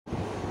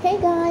Hey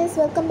guys,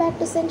 welcome back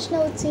to Senshi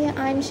Uchi.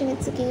 I'm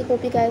Shinitsuki.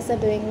 Hope you guys are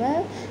doing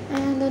well.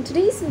 And in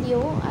today's video,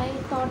 I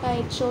thought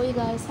I'd show you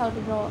guys how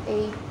to draw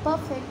a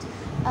perfect,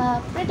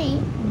 pretty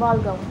ball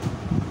gown.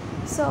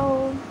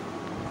 So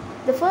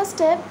the first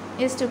step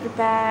is to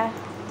prepare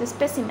the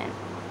specimen.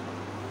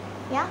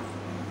 Yeah.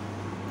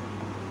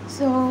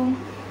 So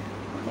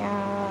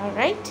yeah,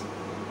 right.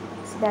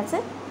 So that's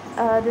it.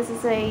 This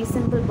is a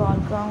simple ball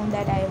gown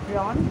that I've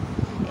drawn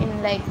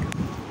in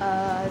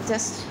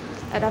just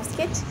a rough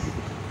sketch.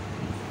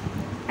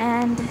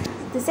 And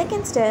the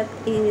second step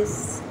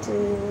is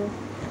to,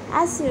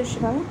 as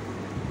usual,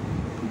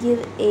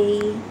 give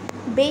a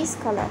base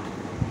color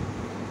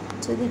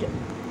to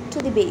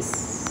the base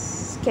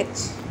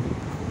sketch.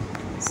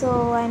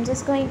 So I'm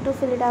just going to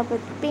fill it up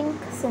with pink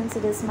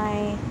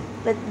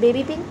with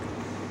baby pink,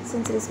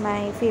 since it is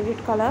my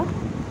favorite color.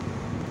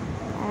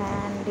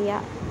 And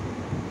yeah,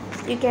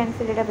 you can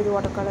fill it up with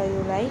watercolor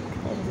you like.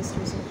 I'm just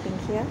using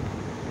pink here.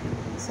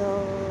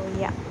 So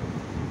yeah,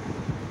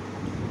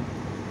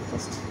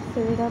 just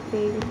fill it up,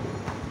 baby.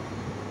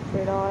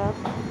 Fill it all up.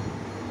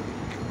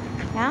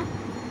 Yeah,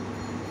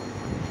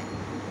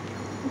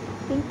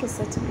 pink is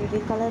such a pretty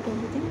color,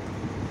 don't you think?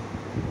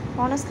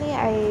 Honestly,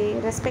 I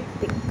respect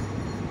pink.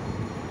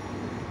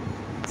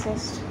 It's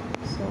just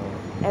so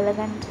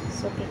elegant,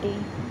 so pretty.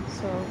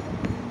 So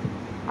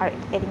alright,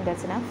 I think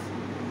that's enough.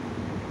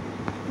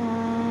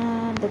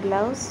 And the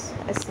gloves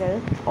as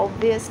well.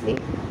 Obviously,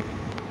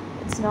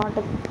 it's not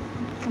a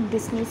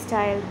Disney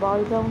style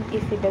ball gown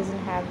if it doesn't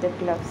have the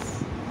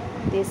gloves,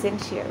 the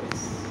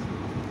essentials.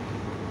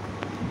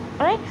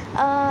 Alright,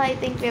 I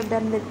think we have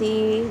done with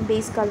the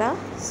base color.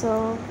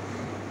 So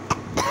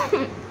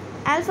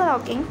alpha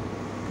locking,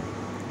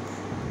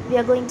 we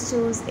are going to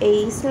choose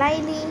a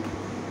slightly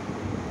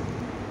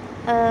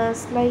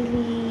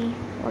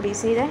what do you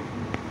say that,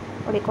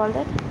 what do you call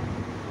that,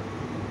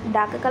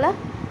 darker color,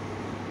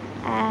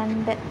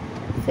 and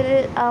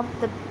fill up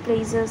the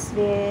places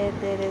where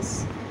there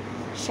is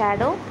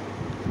shadow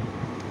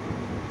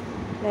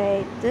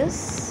like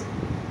this,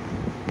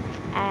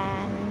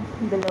 and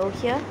below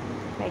here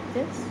like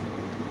this,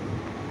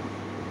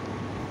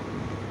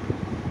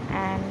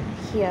 and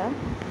here,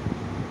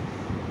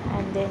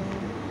 and then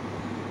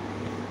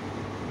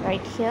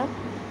right here,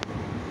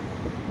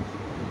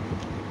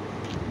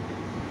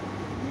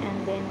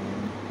 and then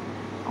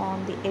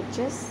on the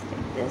edges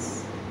like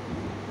this,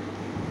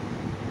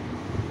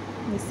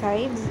 the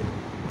sides.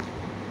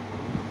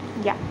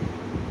 Yeah,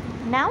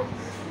 now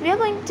we are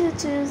going to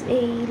choose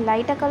a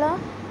lighter color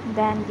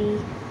than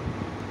the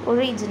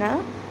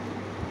original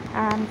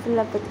and fill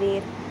up with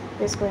where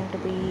there's going to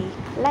be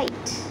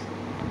light,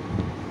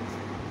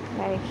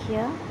 like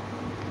here,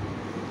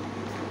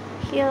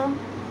 here,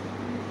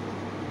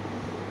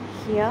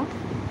 here,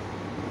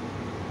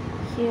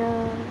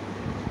 here,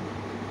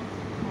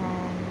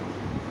 and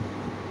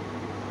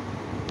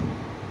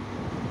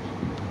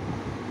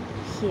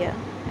here.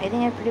 I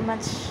think I pretty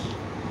much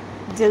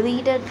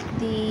deleted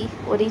the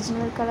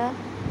original color.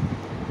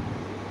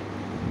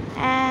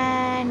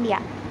 And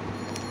yeah,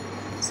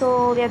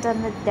 so we are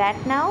done with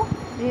that. Now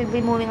we will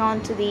be moving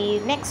on to the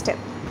next step.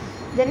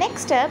 The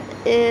next step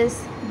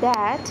is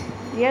that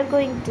we are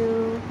going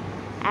to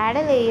add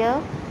a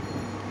layer,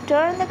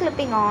 turn the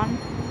clipping on,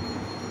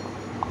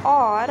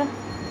 or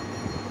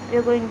we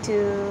are going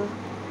to,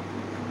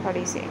 how do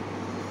you say,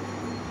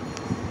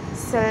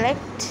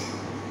 select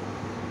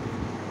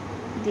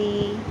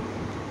the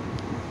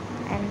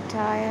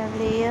entire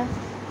layer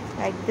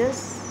like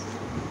this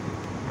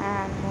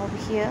and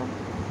move here.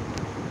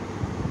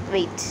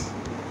 Wait,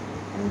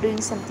 I'm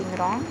doing something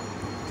wrong.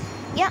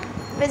 Yeah,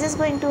 we're just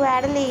going to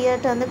add a layer,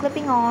 turn the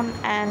clipping on,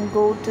 and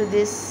go to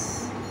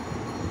this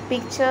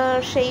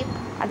picture shape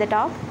at the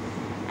top,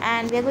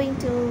 and we're going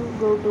to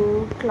go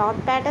to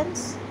cloth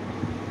patterns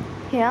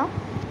here,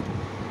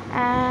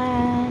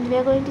 and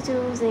we're going to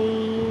choose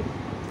a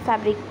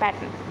fabric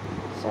pattern.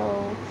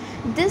 So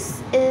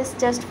this is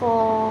just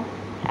for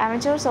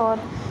amateurs or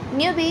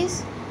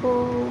newbies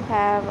who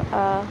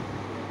have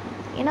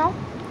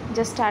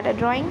just started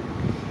drawing.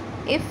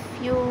 If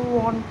you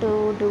want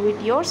to do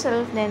it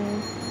yourself, then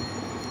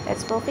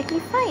that's perfectly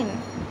fine.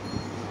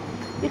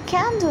 You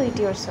can do it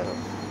yourself,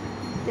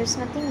 there's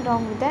nothing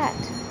wrong with that.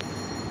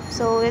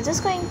 So we're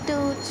just going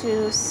to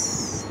choose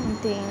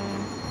something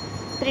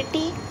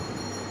pretty,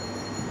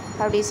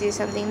 how do you say,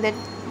 something that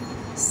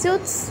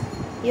suits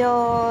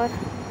your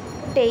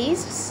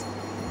tastes,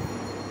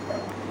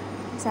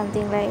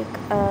 something like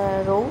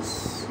a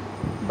rose,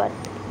 but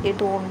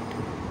it won't,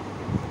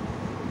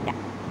 yeah,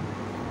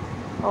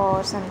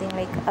 or something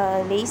like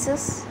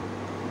laces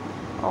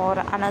or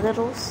another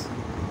rose.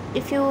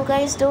 If you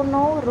guys don't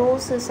know,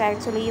 rose is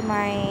actually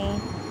my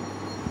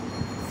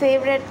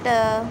favorite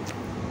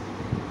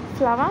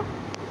flower,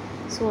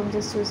 so I'm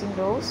just choosing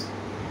rose.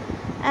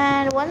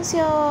 And once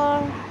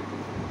you're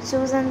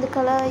chosen the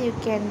color, you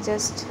can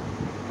just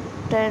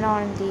turn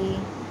on the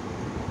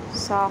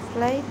soft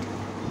light,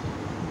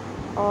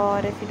 or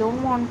if you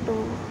don't want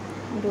to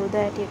do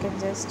that, you can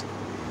just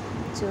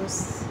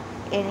choose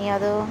any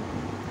other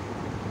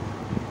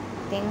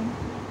something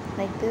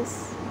like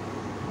this.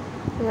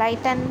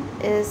 Lighten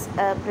is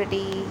a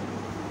pretty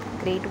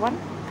great one.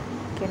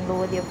 You can go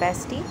with your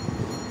bestie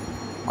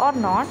or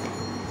not,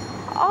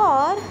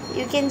 or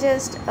you can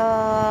just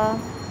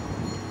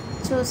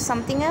choose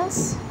something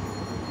else,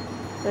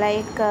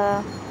 like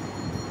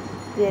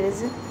where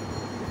is it,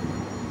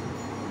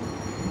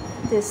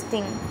 this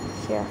thing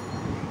here,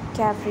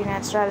 Carefree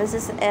Natural. This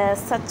is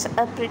such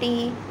a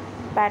pretty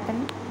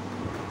pattern.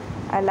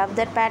 I love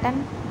that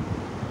pattern.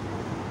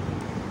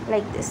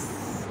 Like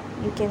this,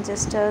 you can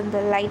just turn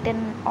the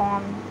lighten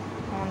on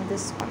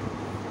this one.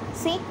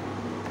 See,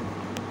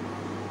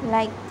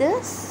 like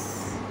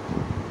this.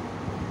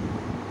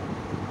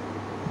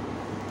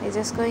 We're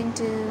just going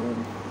to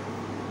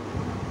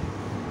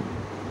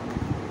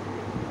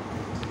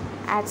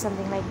add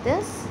something like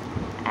this,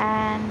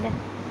 and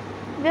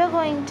we're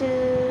going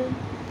to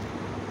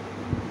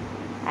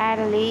add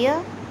a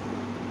layer,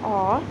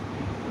 or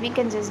we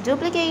can just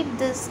duplicate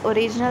this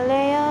original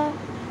layer,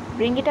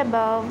 bring it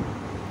above,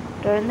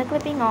 turn the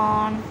clipping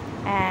on,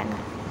 and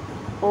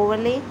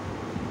overlay,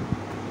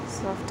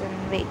 soften.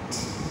 Wait,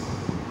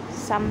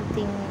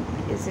 something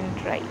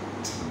isn't right.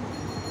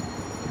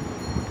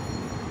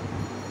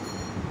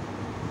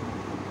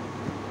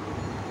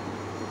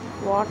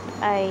 What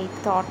I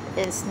thought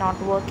is not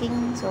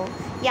working. So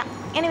yeah,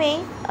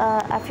 anyway,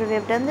 after we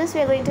have done this,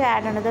 we are going to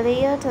add another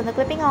layer, turn the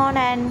clipping on,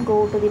 and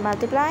go to the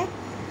multiply,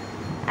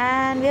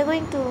 and we are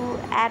going to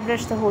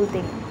airbrush the whole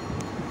thing,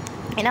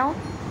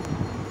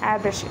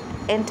 airbrush it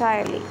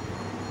entirely,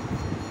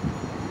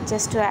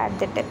 just to add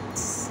the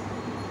depths,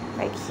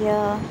 like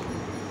here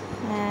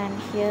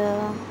and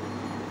here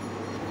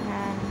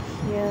and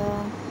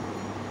here,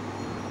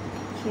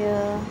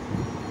 here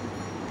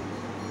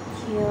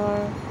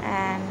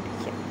and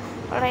here.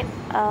 Alright,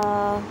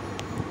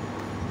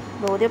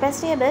 go with your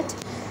bestie a bit,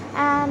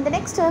 and the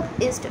next step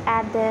is to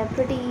add the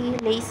pretty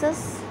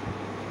laces.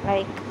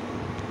 Like,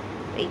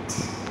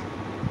 wait,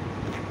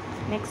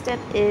 next step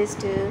is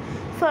to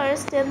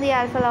first turn the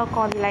alpha lock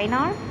on the line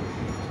art,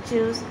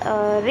 choose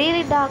a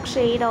really dark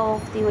shade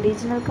of the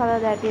original color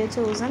that we have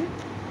chosen,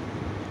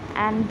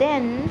 and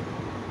then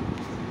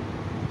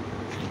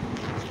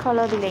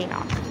color the line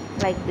art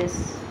like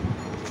this.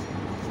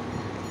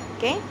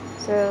 Okay,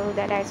 so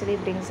that actually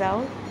brings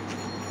out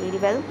really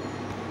well,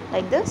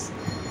 like this.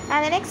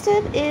 And the next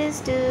step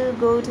is to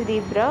go to the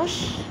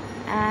brush,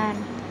 and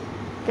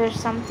there's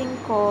something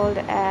called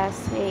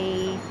as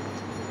a,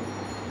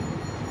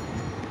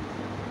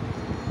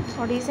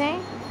 what do you say,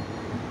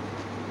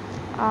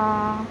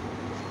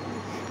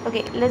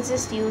 okay, let's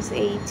just use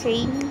a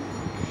chain.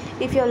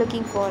 If you're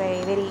looking for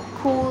a very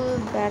cool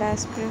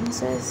badass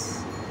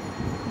princess,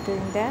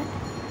 doing that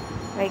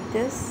like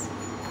this,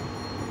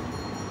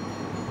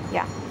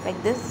 yeah,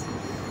 like this.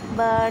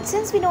 But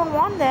since we don't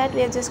want that,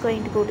 we are just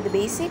going to go to the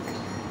basic,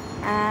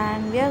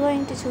 and we are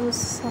going to choose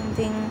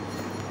something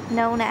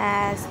known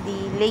as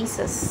the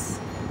laces.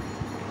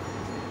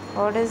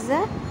 What is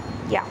that?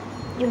 Yeah,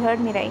 you heard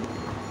me right,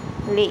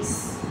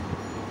 lace.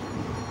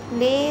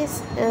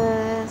 Lace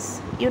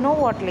is, you know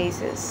what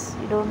lace is.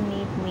 You don't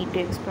need me to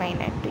explain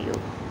it to you.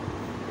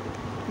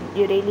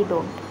 You really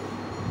don't.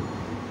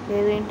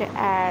 We're going to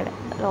add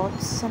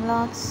lots and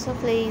lots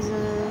of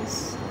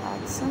laces,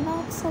 lots and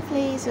lots of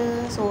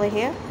laces over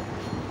here,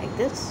 like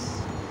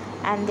this,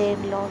 and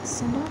then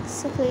lots and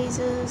lots of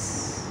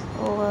laces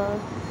over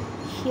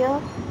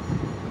here,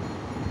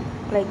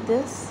 like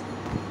this,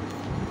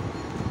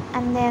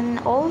 and then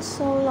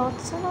also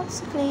lots and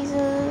lots of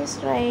laces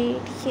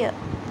right here.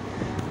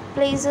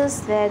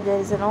 Places where there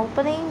is an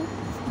opening,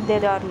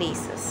 there are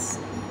laces,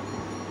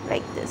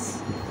 like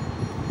this.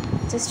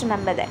 Just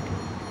remember that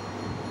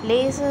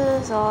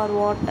laces are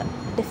what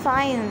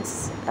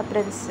defines a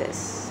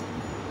princess.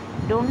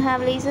 Don't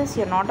have laces,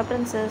 you're not a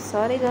princess.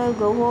 Sorry girl,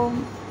 go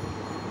home.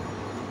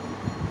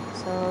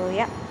 So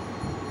yeah,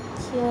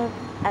 here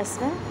as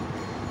well.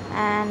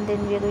 And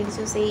then we are going to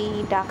choose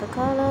a darker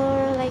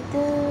color like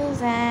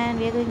this, and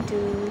we are going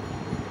to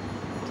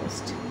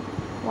just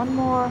one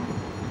more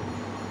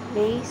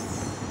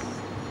lace,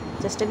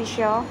 just to be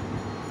sure.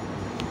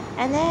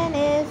 And then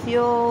if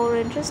you're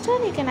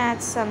interested, you can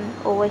add some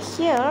over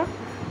here,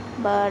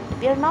 but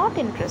we are not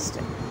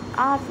interested,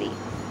 are we?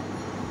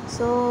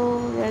 So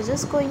we are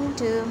just going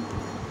to,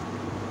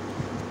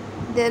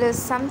 there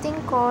is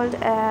something called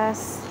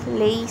as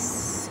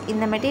lace in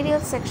the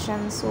material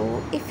section,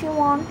 so if you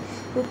want,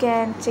 you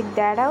can check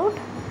that out.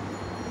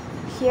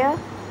 Here,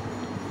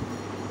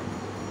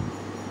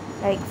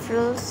 like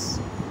frills,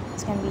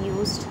 it can be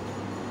used.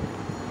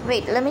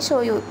 Wait, let me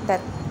show you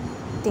that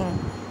thing.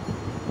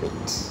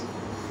 Wait,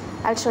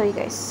 I'll show you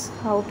guys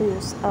how to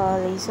use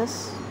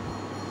laces.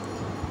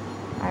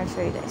 I'll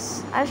show you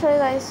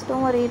guys.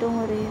 Don't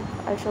worry,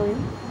 I'll show you.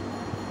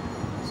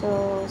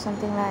 So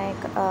something like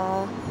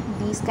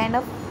these kind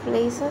of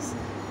laces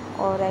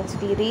are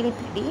actually really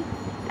pretty,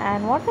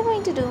 and what we're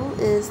going to do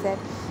is that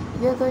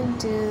we are going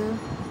to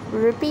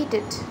repeat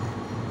it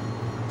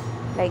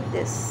like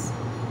this,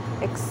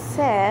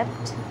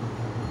 except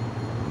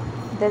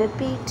the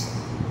repeat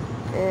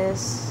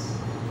is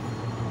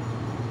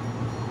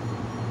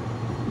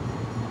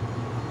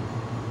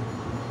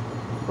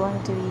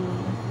going to be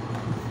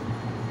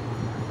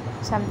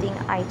something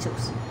I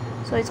choose.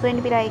 So it's going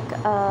to be like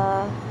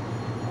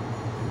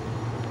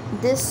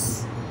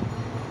this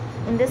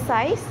in this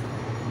size.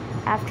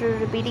 After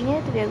repeating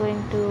it, we are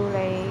going to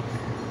like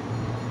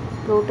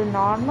go to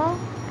normal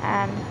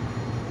and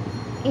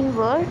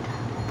invert,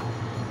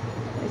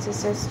 which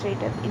is just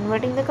straight up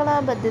inverting the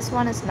color, but this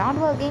one is not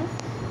working.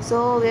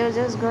 So we are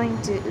just going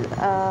to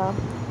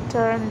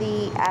turn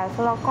the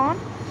alpha lock on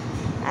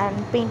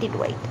and paint it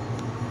white.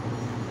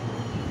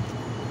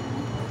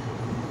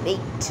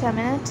 Wait a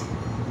minute.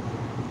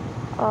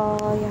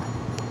 Yeah.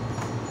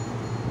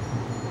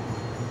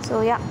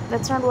 So yeah,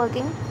 that's not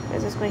working. We're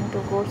just going to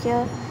go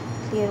here,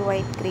 clear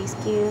white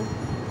grayscale,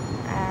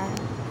 and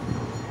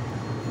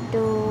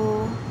to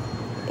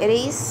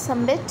erase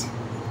some bit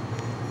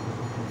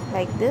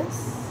like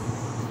this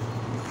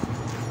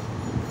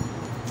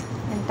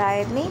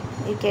entirely.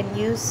 You can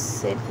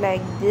use it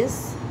like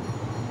this,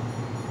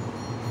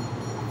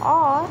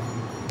 or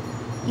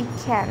you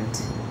can't.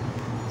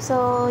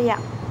 So yeah,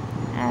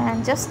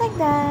 and just like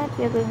that,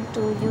 we are going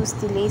to use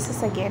the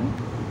laces again,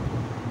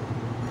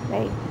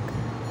 like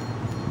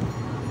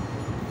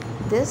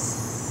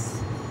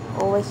this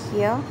over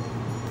here.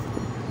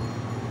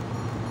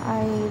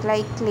 I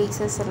like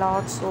laces a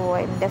lot, so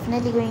I'm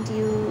definitely going to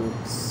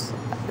use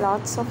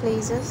lots of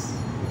laces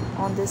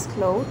on this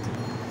cloth.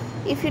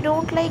 If you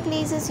don't like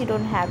laces, you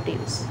don't have to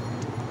use.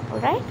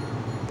 Alright,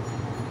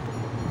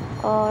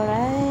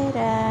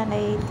 and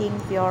I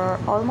think we are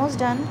almost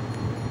done.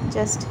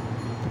 Just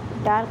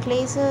dark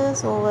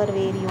laces over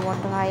where you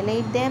want to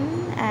highlight them,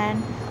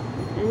 and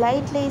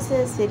light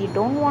laces where you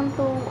don't want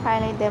to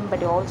highlight them but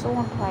you also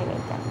want to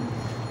highlight them,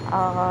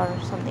 or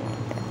something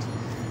like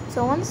that.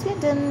 So once we're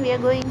done, we are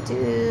going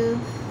to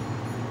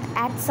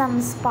add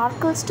some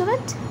sparkles to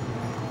it,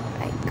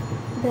 like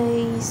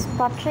the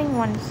sputtering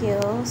one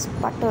here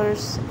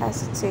sputters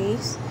as it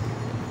says,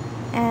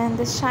 and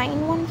the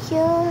shine one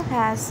here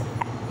has,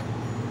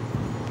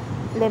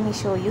 let me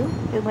show you.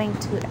 We're going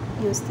to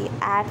use the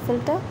add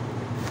filter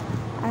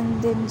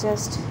and then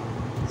just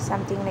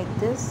something like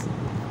this,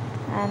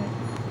 and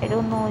I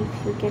don't know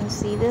if you can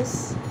see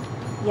this.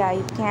 Yeah,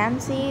 you can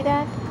see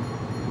that.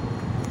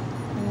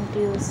 I'm going to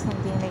use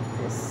something like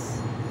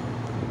this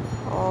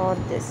or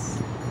this.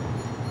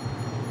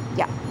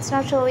 Yeah, it's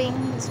not showing.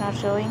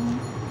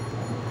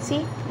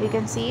 See, you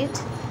can see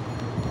it.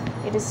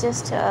 It is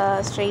just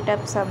straight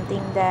up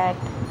something that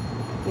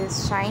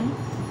gives shine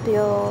to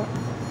your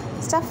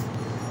stuff.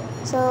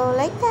 So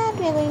like that,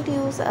 we are going to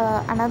use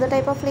another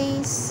type of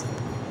lace,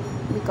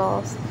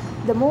 because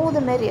the more the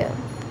merrier.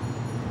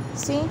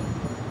 See,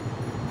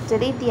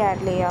 delete the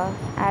add layer,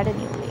 add a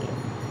new layer.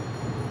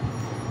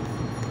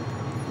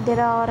 There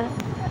are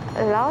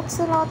lots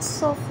and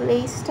lots of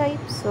lace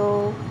types,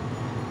 so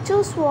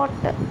choose what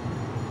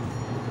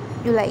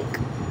you like,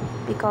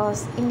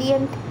 because in the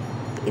end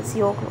it's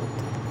your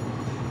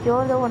cloth.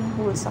 You're the one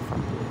who will suffer.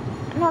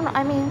 No,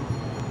 I mean,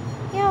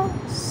 yeah,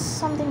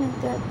 something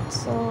like that.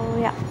 So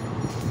yeah,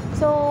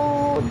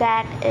 so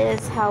that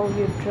is how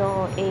you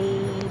draw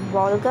a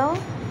ball gown.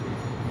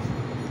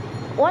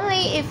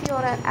 Only if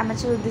you're an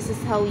amateur, this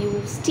is how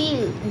you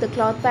steal the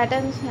cloth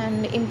patterns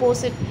and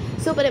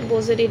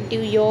superimpose it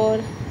into your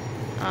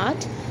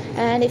art.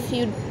 And if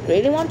you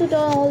really want to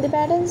draw all the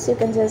patterns, you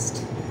can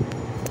just,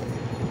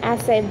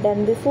 as I've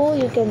done before,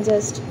 you can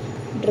just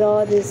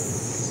draw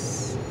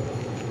this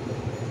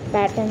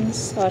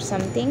patterns or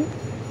something,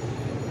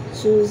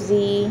 choose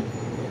the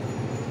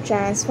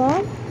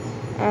transform,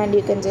 and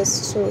you can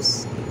just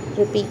choose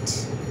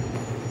repeat.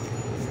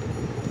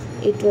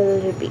 It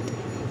will repeat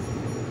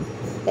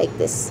like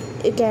this.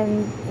 You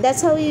can,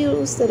 that's how you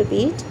use the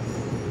repeat.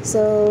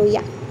 So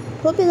yeah,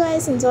 hope you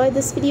guys enjoyed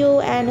this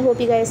video, and hope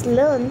you guys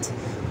learned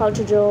how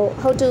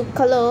to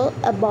color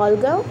a ball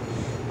gown.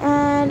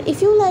 And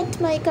if you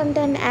liked my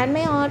content and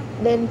my art,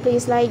 then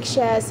please like,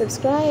 share,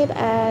 subscribe,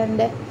 and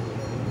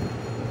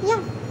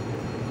yeah,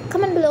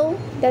 comment below.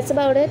 That's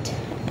about it.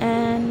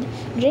 And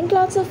drink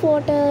lots of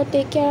water,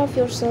 take care of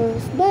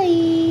yourself.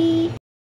 Bye.